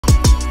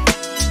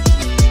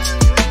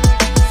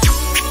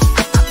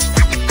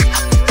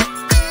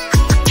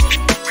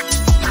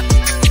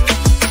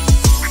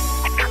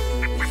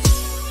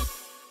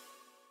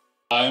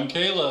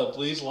Caleb.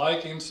 Please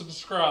like and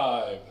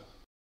subscribe.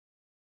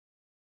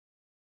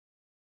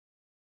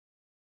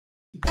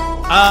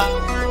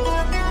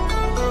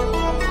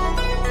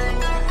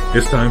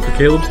 It's time for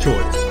Caleb's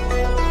Choice.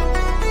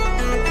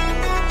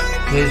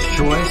 His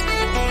choice.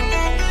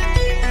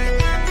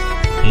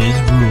 His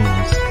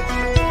rules.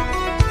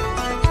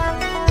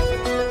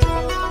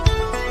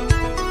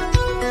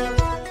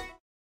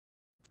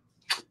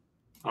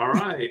 All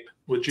right.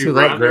 Would you Too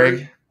late, rather?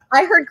 Greg.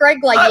 I heard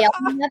Greg like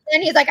yelling at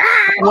then. He's like,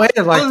 ah! I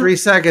waited like 3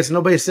 seconds.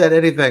 Nobody said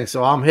anything.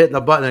 So I'm hitting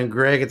the button, and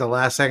Greg at the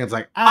last second is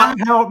like,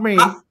 help me.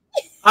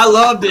 I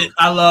loved it.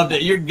 I loved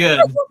it. You're good.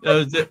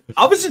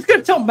 I was just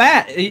gonna tell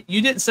Matt,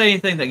 you didn't say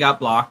anything that got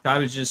blocked.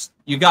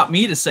 You got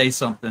me to say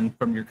something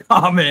from your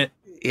comment.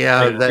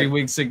 Yeah, like 3 that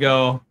weeks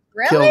ago.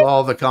 Really? killed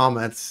all the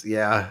comments.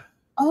 Yeah.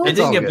 Oh, It It's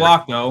didn't all get good.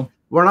 blocked though.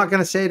 We're not going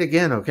to say it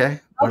again, okay?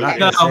 We're not Okay.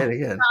 going to No. say it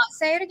again. not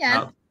say it again.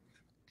 No.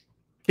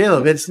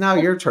 Caleb, it's now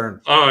your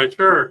turn. All right,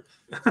 sure.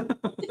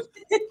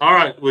 All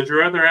right. Would you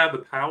rather have the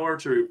power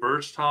to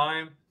reverse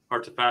time or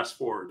to fast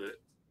forward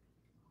it?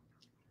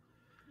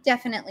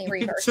 Definitely You can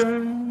reverse.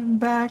 turn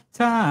back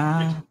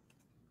time.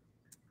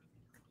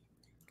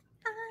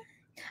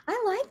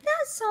 I like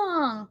that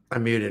song. I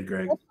muted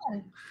Greg.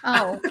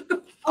 Oh.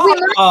 Oh, we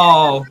might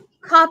Oh,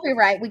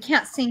 copyright. We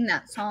can't sing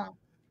that song.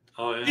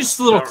 Oh, yeah. just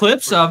little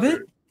clips of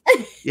it.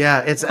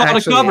 Yeah, it's Called a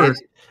actually cover.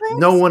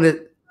 no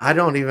one. I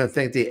don't even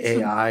think the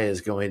AI is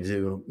going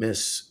to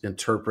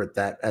misinterpret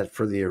that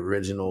for the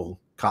original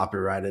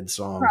copyrighted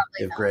song Probably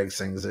if not. Greg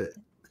sings it.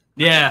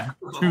 Yeah,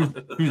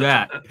 do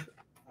that.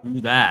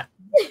 Do that.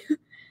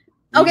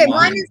 Okay, Rewind,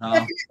 mine is huh?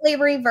 definitely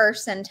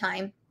reverse in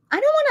time. I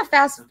don't want to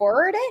fast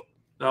forward it.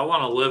 I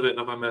want to live it. And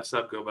if I mess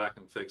up, go back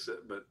and fix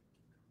it. But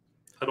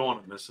I don't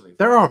want to miss anything.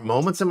 There are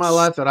moments in my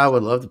life that I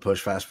would love to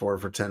push fast forward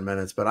for 10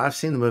 minutes, but I've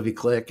seen the movie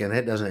Click and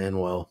it doesn't end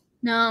well.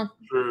 No.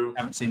 True.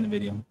 Haven't seen the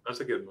video. That's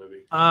a good movie.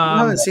 You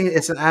haven't seen it.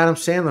 It's an Adam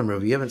Sandler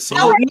movie. You haven't seen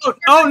Oh it? no!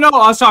 Oh no!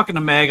 I was talking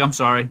to Meg. I'm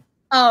sorry.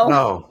 Oh.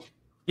 No.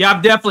 Yeah,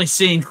 I've definitely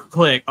seen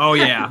Click. Oh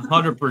yeah,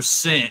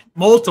 100%,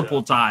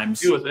 multiple times.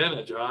 He was in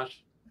it,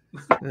 Josh.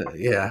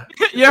 Yeah.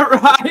 Yeah,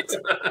 right.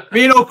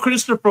 Me and old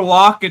Christopher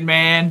Walken,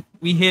 man,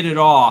 we hit it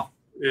off.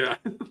 Yeah.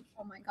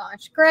 Oh my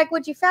gosh. Greg,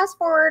 would you fast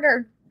forward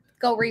or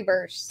go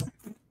reverse?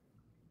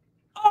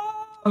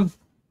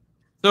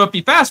 So if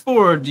you fast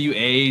forward, do you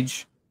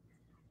age?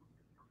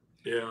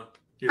 Yeah.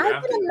 You'd I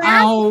have would to. imagine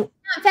How?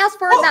 not fast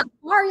forward that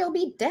far, you'll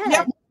be dead.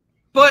 Yeah.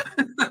 But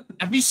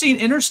have you seen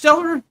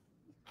Interstellar?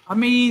 I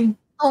mean,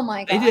 Oh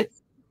my they god. did.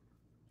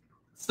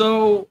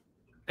 So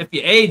if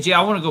you age, yeah,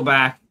 I want to go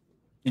back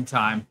in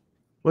time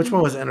Which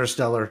one was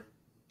Interstellar?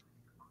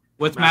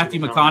 with Matthew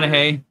Matthew McConaughey.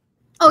 McConaughey.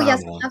 Oh Oh,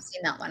 yes, no. I've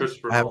seen that one.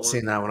 Christopher I haven't Nolan.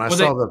 seen that one. I Well,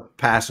 saw the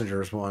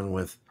Passengers one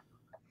with,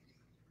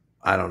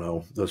 I don't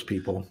know, those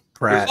people.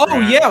 Pratt. Oh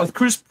yeah, with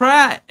Chris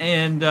Pratt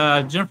and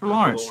Jennifer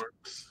Lawrence.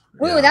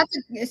 Ooh, Yeah.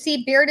 that's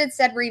see, Bearded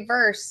said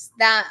reverse.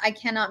 That I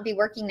cannot be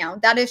working now.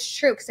 That is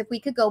true. Because if we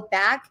could go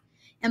back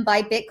and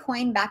buy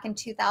Bitcoin back in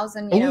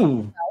 2000,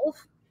 Ooh,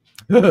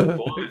 12,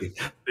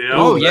 Yeah.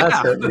 Oh,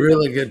 that's yeah. a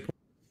really good point.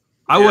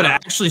 I would have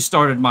actually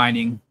started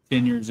mining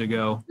 10 years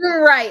ago.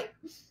 right.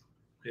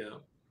 Yeah.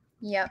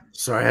 Yep.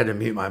 Sorry, I had to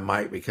mute my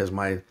mic because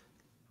my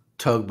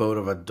tugboat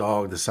of a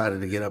dog decided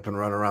to get up and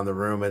run around the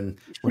room. And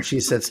when she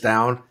sits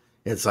down,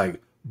 it's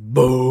like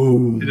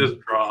boom. It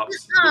just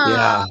drops.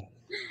 Yeah.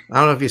 I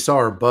don't know if you saw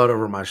her butt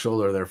over my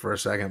shoulder there for a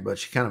second, but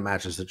she kind of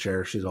matches the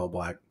chair. She's all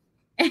black.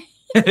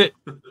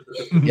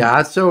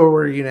 Yeah, so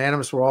we're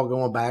unanimous. We're all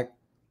going back.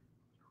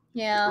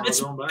 Yeah. We're It's-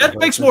 going back. That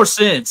makes more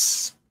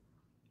sense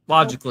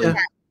logically. Yeah.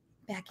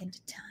 Back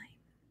into time.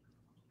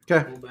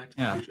 Okay. Going back to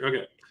the Yeah. future.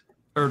 Okay.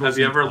 Turtles Have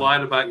you in ever time.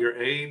 lied about your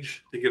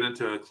age to get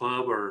into a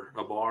club or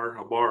a bar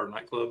or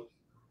nightclub?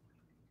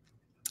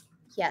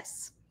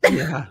 Yes.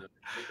 Yeah.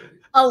 Okay.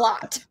 A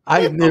lot.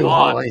 I knew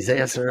lot. Holly's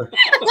answer.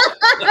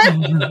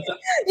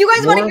 You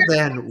guys want to More hear?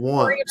 than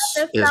once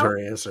this, is though? her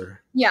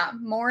answer. Yeah,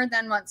 more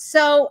than once.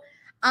 So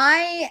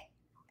I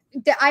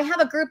have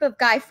a group of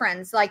guy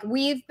friends. Like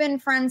we've been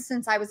friends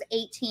since I was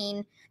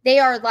 18. They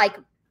are like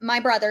my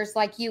brothers,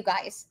 like you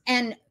guys.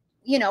 And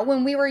you know,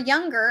 when we were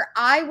younger,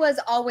 I was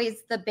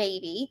always the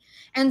baby.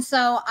 And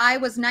so I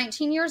was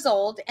 19 years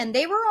old and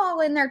they were all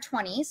in their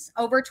 20s,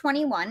 over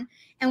 21.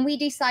 And we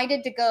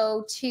decided to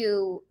go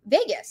to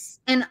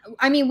Vegas. And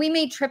I mean, we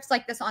made trips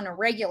like this on a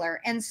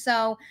regular. And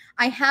so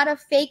I had a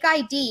fake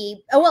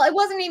ID. Well, it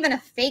wasn't even a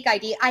fake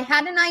ID. I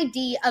had an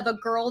ID of a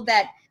girl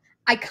that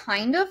I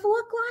kind of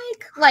look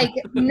like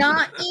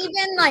not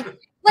even like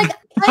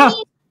I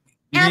mean,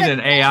 You at need a- an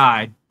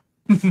AI.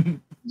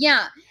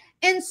 yeah.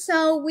 And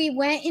so we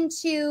went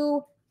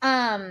into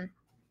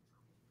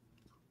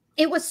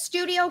it was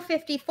Studio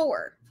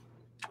 54.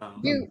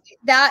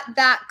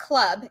 That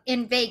club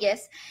in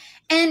Vegas.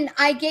 And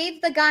I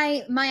gave the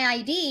guy my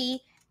ID,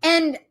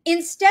 and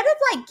instead of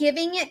like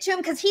giving it to him,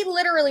 because he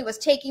literally was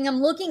taking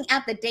him, looking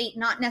at the date,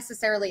 not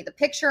necessarily the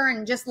picture,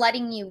 and just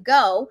letting you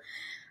go.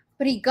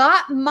 but he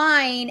got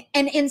mine.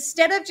 And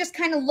instead of just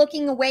kind of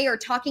looking away or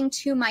talking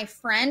to my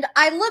friend,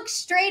 I looked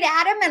straight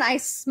at him and I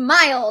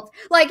smiled,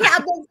 like had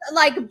this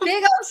like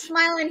big old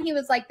smile. And he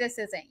was like, "This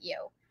isn't you."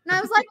 And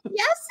I was like,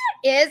 "Yes,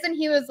 it is." And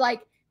he was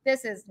like,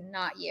 "This is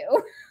not you."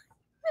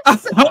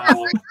 So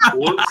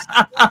Whoops.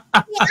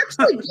 he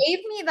actually gave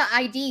me the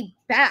ID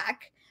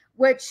back,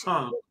 which,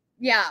 Huh.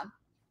 yeah.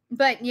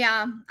 But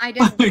yeah, I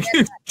didn't get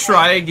that.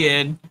 Try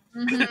again.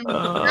 Mhm.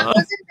 That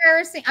was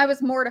embarrassing. I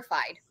was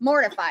mortified,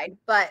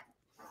 but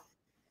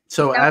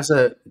So, Yeah. as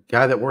a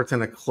guy that worked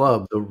in a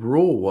club, the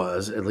rule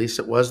was, at least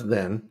it was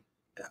then,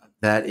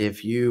 that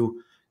if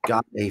you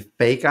got a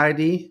fake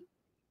ID,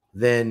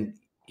 then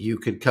you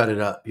could cut it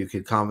up. You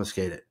could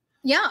confiscate it.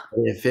 yeah.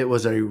 If it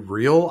was a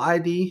real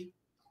ID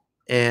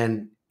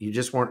and you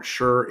just weren't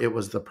sure it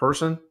was the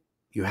person,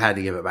 you had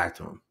to give it back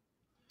to him.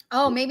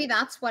 Oh, maybe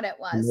that's what it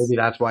was. Maybe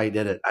that's why he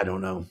did it. I don't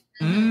know.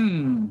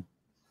 Mm.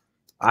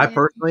 I Yeah.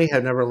 personally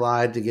have never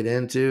lied to get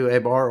into a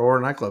bar or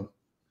a nightclub.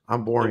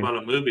 I'm What boring.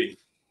 about a movie?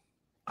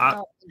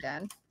 Oh, good.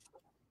 Have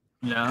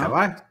No.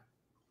 I?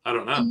 I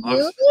don't know. A I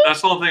was- movie?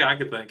 that's the only thing I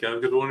could think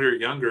of. Because when you're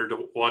younger,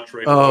 to watch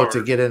rated Oh, R,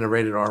 to get in a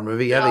rated R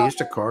movie. Yeah, they used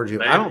to card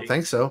you. I don't Maybe.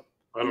 think so.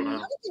 I don't I know.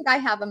 don't think I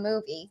have a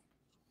movie.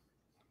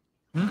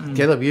 Mm-mm.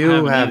 Caleb, you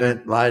Haven't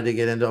haven't lied to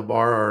get into a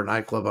bar or a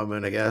nightclub, I'm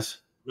going to guess.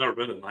 Never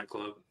been to a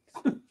nightclub.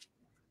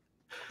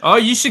 Oh,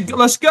 you should.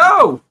 Let's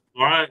go.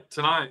 All right,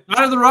 tonight.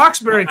 Out of the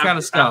Roxbury After- kind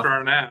of stuff. After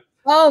our nap.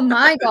 Oh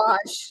my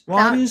gosh.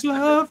 What That- is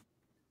love?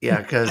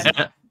 Yeah, because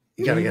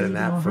you got to get a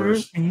nap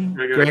first. Gotta go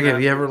Greg, to have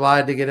nap. you ever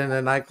lied to get into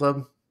a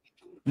nightclub?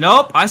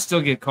 Nope. I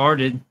still get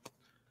carded.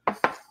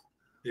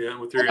 Yeah,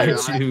 with your I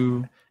AI.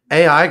 To-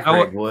 AI I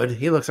Greg would.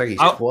 He looks like he's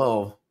I-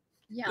 12.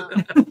 yeah.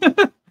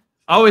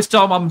 I always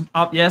tell them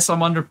yes,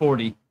 I'm under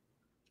 40.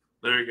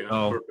 There you go.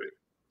 Oh. Perfect.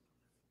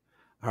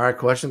 All right,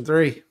 question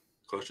 3.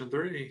 Question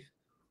 3.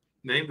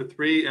 Name the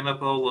 3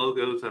 NFL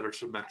logos that are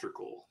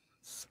symmetrical.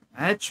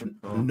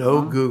 Symmetrical.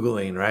 No huh?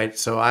 Googling, right?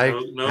 So I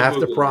No have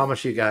to Googling.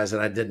 promise you guys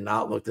that I did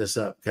not look this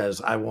up because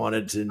I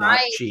wanted to not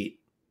I- cheat.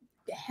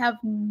 Have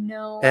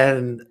no.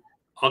 And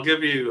I'll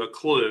give you a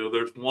clue.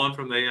 There's 1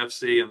 from the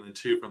AFC and then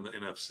 2 from the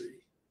NFC.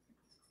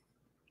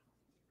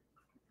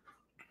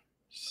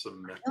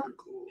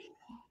 Symmetrical.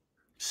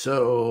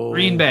 so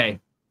Green Bay.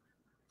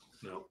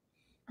 No.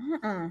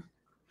 Uh-uh.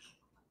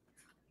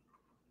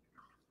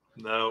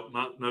 No,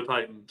 no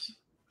Titans.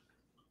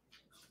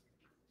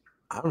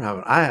 I don't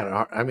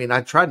have. I mean,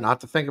 I tried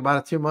not to think about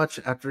it too much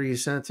after you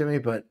sent it to me,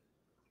 but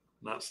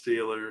Not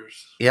Steelers.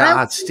 yeah,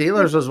 I-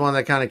 Steelers was one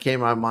that kind of came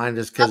to my mind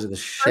just because of the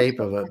shape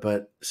of it,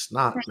 but it's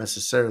not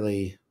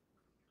necessarily.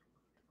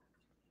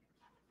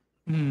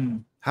 Hmm.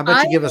 How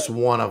about you I- give us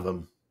one of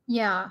them?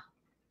 Yeah.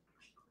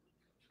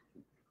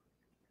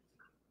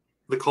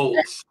 The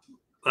Colts.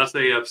 That's the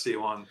AFC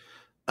one.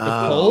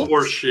 Colts?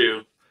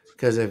 Horseshoe.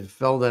 Because if it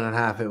fell in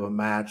half, it would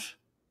match.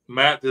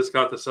 Matt just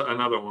got this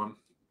another one.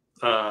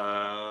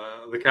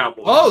 The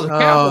Cowboys. Oh, the Oh,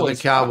 Cowboys.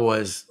 the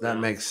Cowboys. That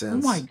makes Oh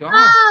sense. my gosh.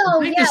 Oh,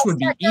 I think yes, this would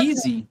be that does make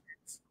easy.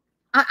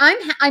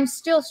 I'm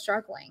still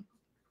struggling.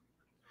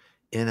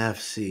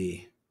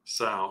 NFC.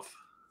 South.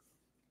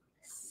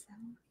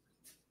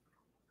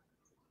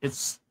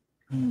 It's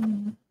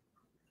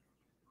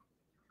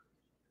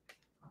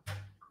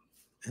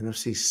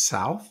NFC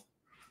South.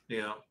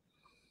 Yeah.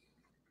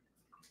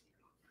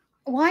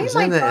 Why Who's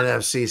am I in the drawing-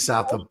 NFC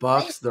South? The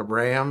Bucks, the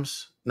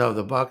Rams. No,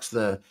 the Bucks,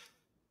 the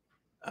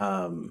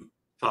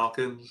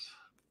Falcons.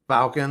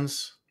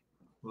 Falcons,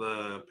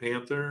 The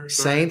Panthers. right?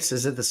 Saints.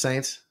 Is it the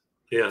Saints?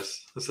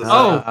 Yes. This is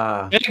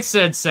Oh. Nick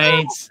said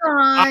Saints.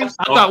 I Gosh.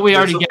 thought we Oh,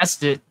 already there's a-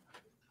 guessed it.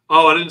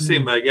 Oh, I didn't see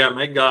Meg. Yeah,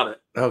 Meg got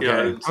it. okay. Yeah,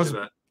 I didn't I was- see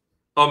that.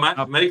 Oh, Matt,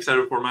 Oh. Meg said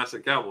it before Matt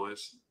said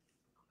Cowboys.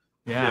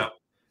 Yeah.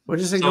 We're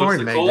just So it's ignoring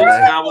the Meg Colts,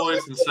 today.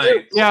 Cowboys, and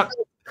Saints. Yeah.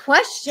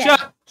 Question.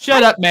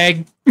 Shut up,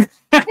 Meg.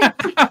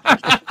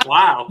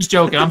 Wow. Just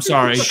joking. I'm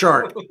sorry.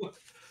 Shark. Shark.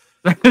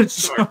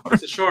 It's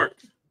a shark.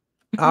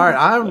 All right.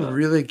 I'm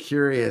really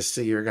curious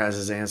to your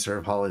guys' answer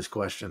of Holly's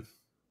question.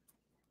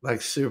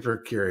 Like super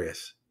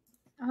curious.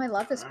 Oh, I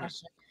love this All right.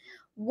 question.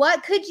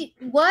 What could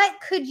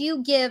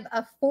you give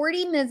a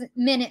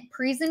 40-minute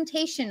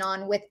presentation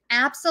on with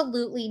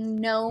absolutely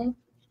no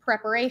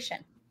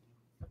preparation?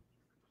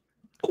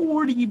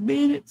 40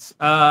 minutes.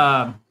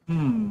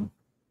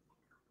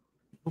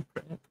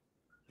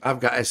 I've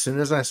got as soon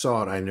as I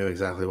saw it, I knew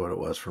exactly what it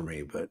was for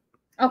me. But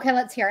Okay,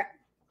 let's hear it.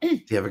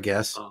 do you have a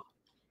guess?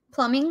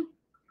 Plumbing?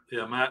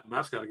 Yeah,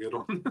 Matt's got a good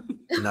one.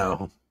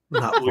 No,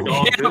 not We for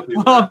all me. did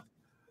do Well,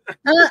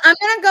 that. I'm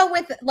gonna go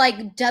with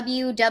like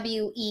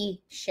WWE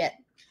shit.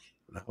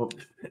 No.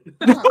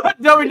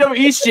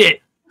 WWE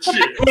shit.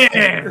 Shit.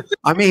 Yeah.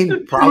 I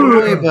mean,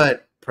 probably,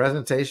 but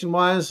presentation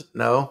wise,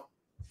 no.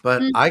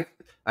 But Mm.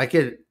 I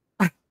could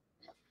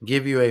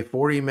give you a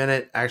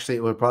 40-minute. Actually,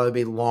 it would probably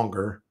be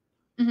longer.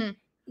 Mhm.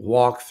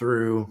 Walk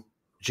through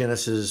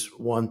Genesis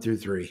 1 through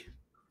 3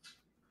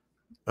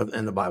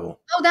 in the Bible.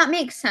 Oh, that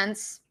makes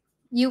sense.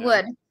 You Yeah.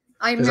 would.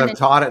 I Because remember. I've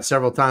taught it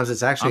several times.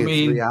 It's actually I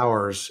mean- 3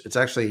 hours. It's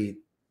actually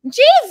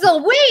Jeez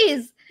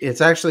Louise!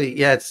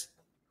 it's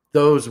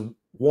those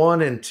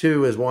 1 and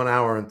 2 is 1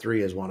 hour and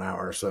 3 is 1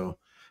 hour. So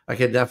I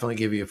could definitely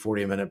give you a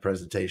 40-minute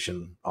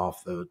presentation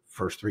off the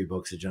first 3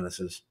 books of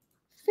Genesis.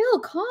 Phil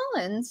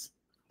Collins.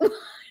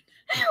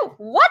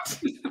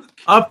 What?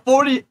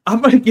 40.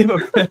 I'm gonna give a.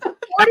 40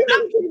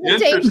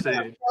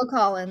 Interesting. Phil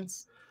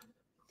Collins.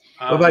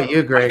 What about you,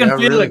 I Greg? can I'm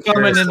feel really it coming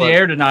curious in the what-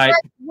 air tonight.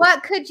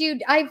 What could you?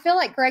 I feel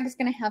like Greg's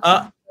gonna have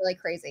something really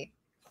crazy.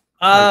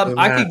 like, we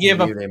might I have could to give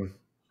mute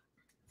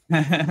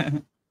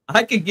him.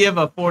 I could give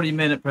a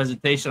 40-minute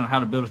presentation on how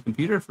to build a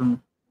computer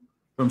from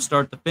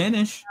start to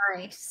finish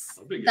Nice.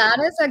 That'd be good. That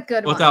is a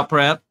good one. without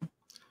prep.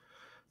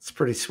 It's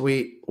pretty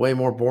sweet. Way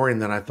more boring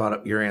than I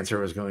thought your answer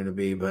was going to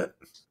be, but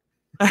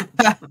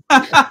That's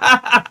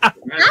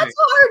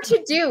hard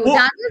to do. Well-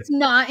 That is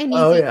not an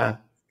easy. oh yeah.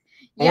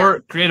 Or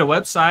create a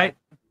website.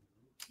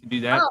 You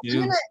do that Oh,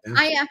 too.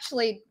 I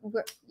actually,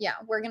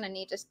 we're gonna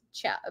need to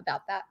chat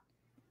about that.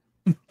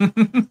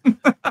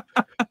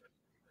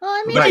 Well,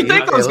 I mean, Right, What do you it's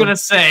think I was Caleb? gonna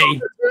say?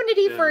 an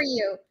opportunity Yeah. for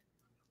you.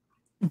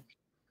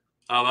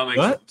 Oh, that makes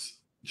What? sense.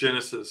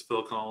 Genesis,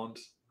 Phil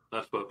Collins.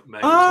 That's what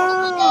Megan's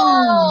talking about.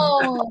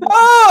 Oh,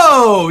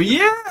 Oh, oh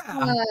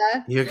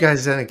yeah. You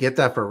guys didn't get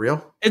that for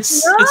real?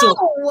 It's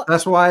no,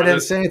 That's why I What didn't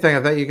is- say anything.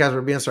 I thought you guys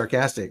were being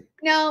sarcastic.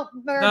 no,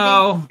 Barbie.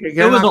 no.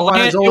 You're It was not a quite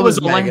land. as It old was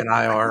as a land. Meg and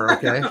I are,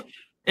 okay?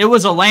 It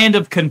was a land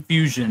of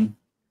confusion.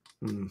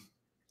 Hmm.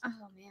 Oh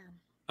man,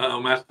 Oh,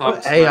 Matt's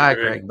Put talking AI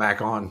Greg. Greg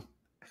back on.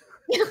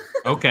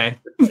 Okay.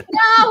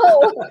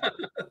 no.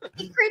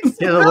 Secrets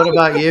Taylor, what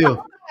about you?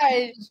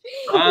 gosh.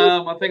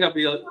 I think I'd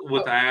be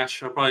with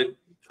Ash. I'll probably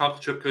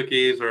chocolate chip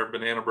cookies or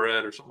banana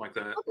bread or something like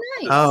that. Oh,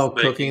 nice. Oh,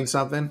 Baking. cooking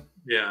something?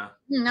 Yeah.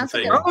 That's a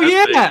Thank good you. one. Oh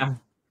yeah.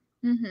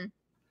 Mm-hmm.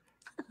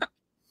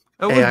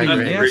 That would AI be,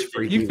 Greg yeah. is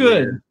freaky You could.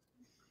 weird.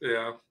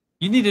 Yeah.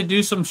 You need to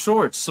do some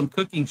shorts, some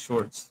cooking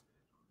shorts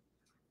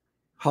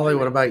Holly,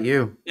 what about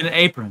you? in an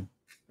apron.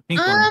 A pink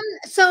one.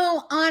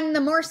 So on the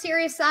more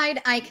serious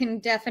side, I can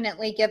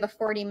definitely give a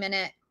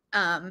 40-minute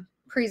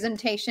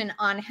presentation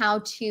on how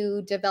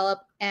to develop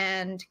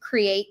and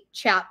create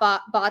chat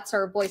bots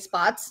or voice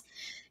bots.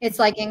 It's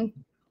like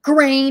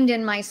ingrained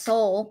in my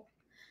soul.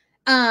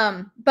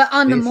 But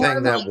on the more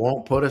Anything that like,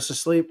 won't put us to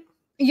sleep?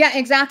 yeah,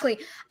 exactly.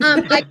 I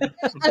did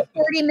a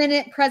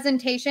 40-minute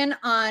presentation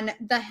on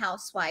the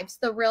housewives,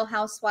 the real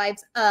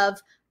housewives of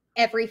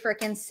every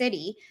freaking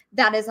city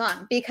that is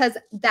on, because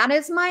that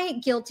is my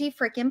guilty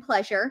freaking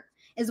pleasure,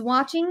 is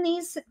watching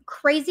these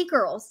crazy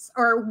girls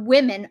or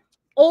women,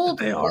 old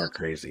They are women,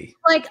 crazy.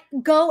 like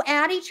go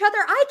at each other.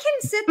 I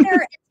can sit there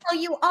and tell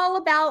you all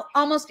about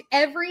almost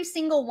every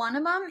single one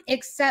of them,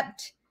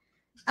 except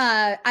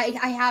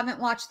I haven't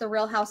watched the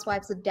Real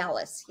Housewives of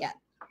Dallas yet.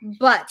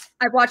 But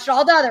I've watched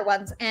all the other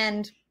ones,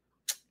 and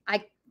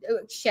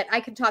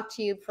I could talk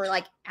to you for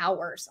like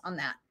hours on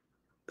that.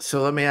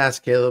 So let me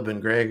ask Caleb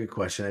and Greg a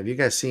question. Have you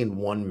guys seen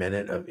 1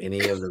 minute of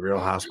any of the Real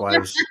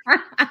Housewives?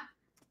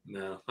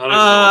 No.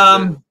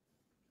 I don't know.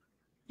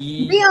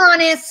 Be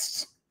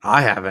honest.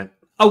 I haven't.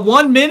 A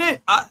 1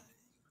 minute,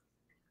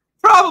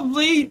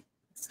 probably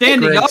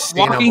standing Greg's up,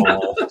 seen 'em walking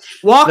all.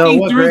 walking No,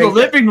 what, through the Greg?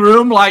 living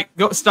room, like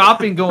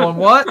stopping, going,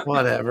 "What?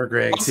 Whatever,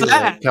 Greg. What's See,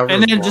 that?" cover's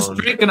And then just blown.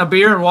 drinking a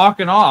beer and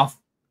walking off.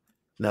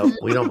 No,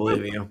 we don't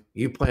believe you.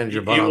 You planted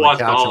your butt You on the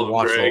watched couch all and of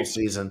watched the Greg. whole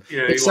season. Yeah,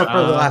 you Except for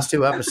watched- the last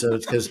 2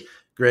 episodes, because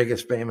Greg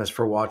is famous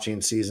for watching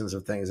seasons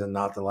of things and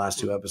not the last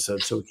 2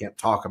 episodes, so we can't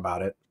talk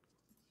about it.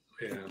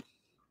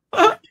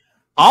 Yeah.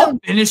 I'll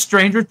finish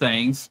Stranger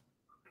Things.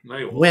 No,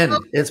 you won't. When?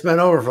 It's been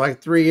over for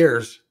like 3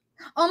 years.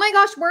 Oh my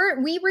gosh,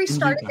 we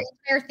restarted the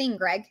entire thing,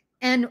 Greg,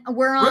 and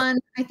we're on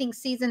I think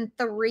season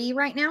 3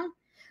 right now,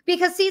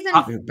 because season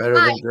You're better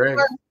than Greg.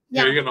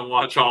 Yeah, yeah. you're gonna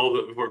watch all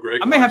of it before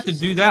Greg. I may have to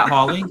watches. do that,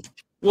 Holly.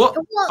 Well,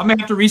 Well, I may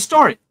have to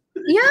restart it.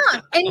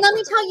 yeah, and let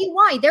me tell you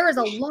why. There is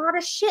a lot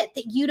of shit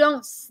that you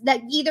don't,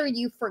 that either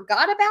you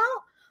forgot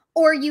about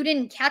or you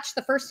didn't catch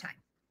the first time,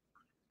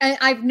 and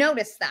I've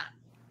noticed that.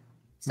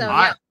 So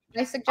I- I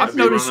I've suggest. I've been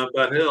noticed- running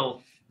up that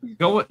hill.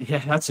 Go. Yeah,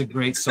 that's a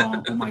great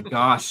song. Oh my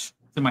gosh,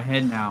 it's in my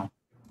head now.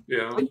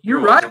 Yeah. You're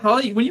right,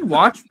 Holly. When you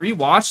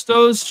rewatch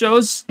those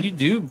shows, you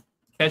do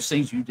catch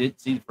things you did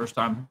see the first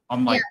time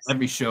on like Yes.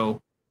 every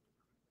show.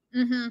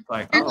 Mm-hmm.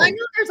 Like, And oh, I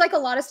know there's like a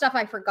lot of stuff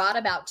I forgot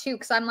about too,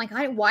 because I'm like,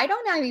 why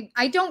don't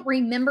I don't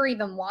remember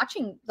even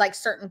watching like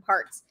certain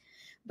parts.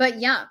 But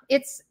yeah,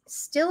 it's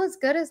still as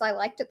good as I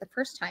liked it the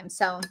first time.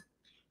 So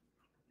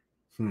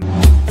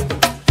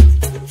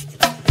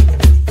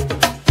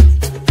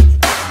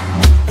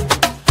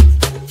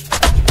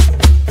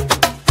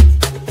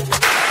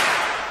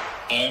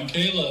I'm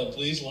Caleb.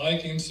 Please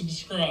like and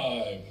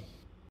subscribe.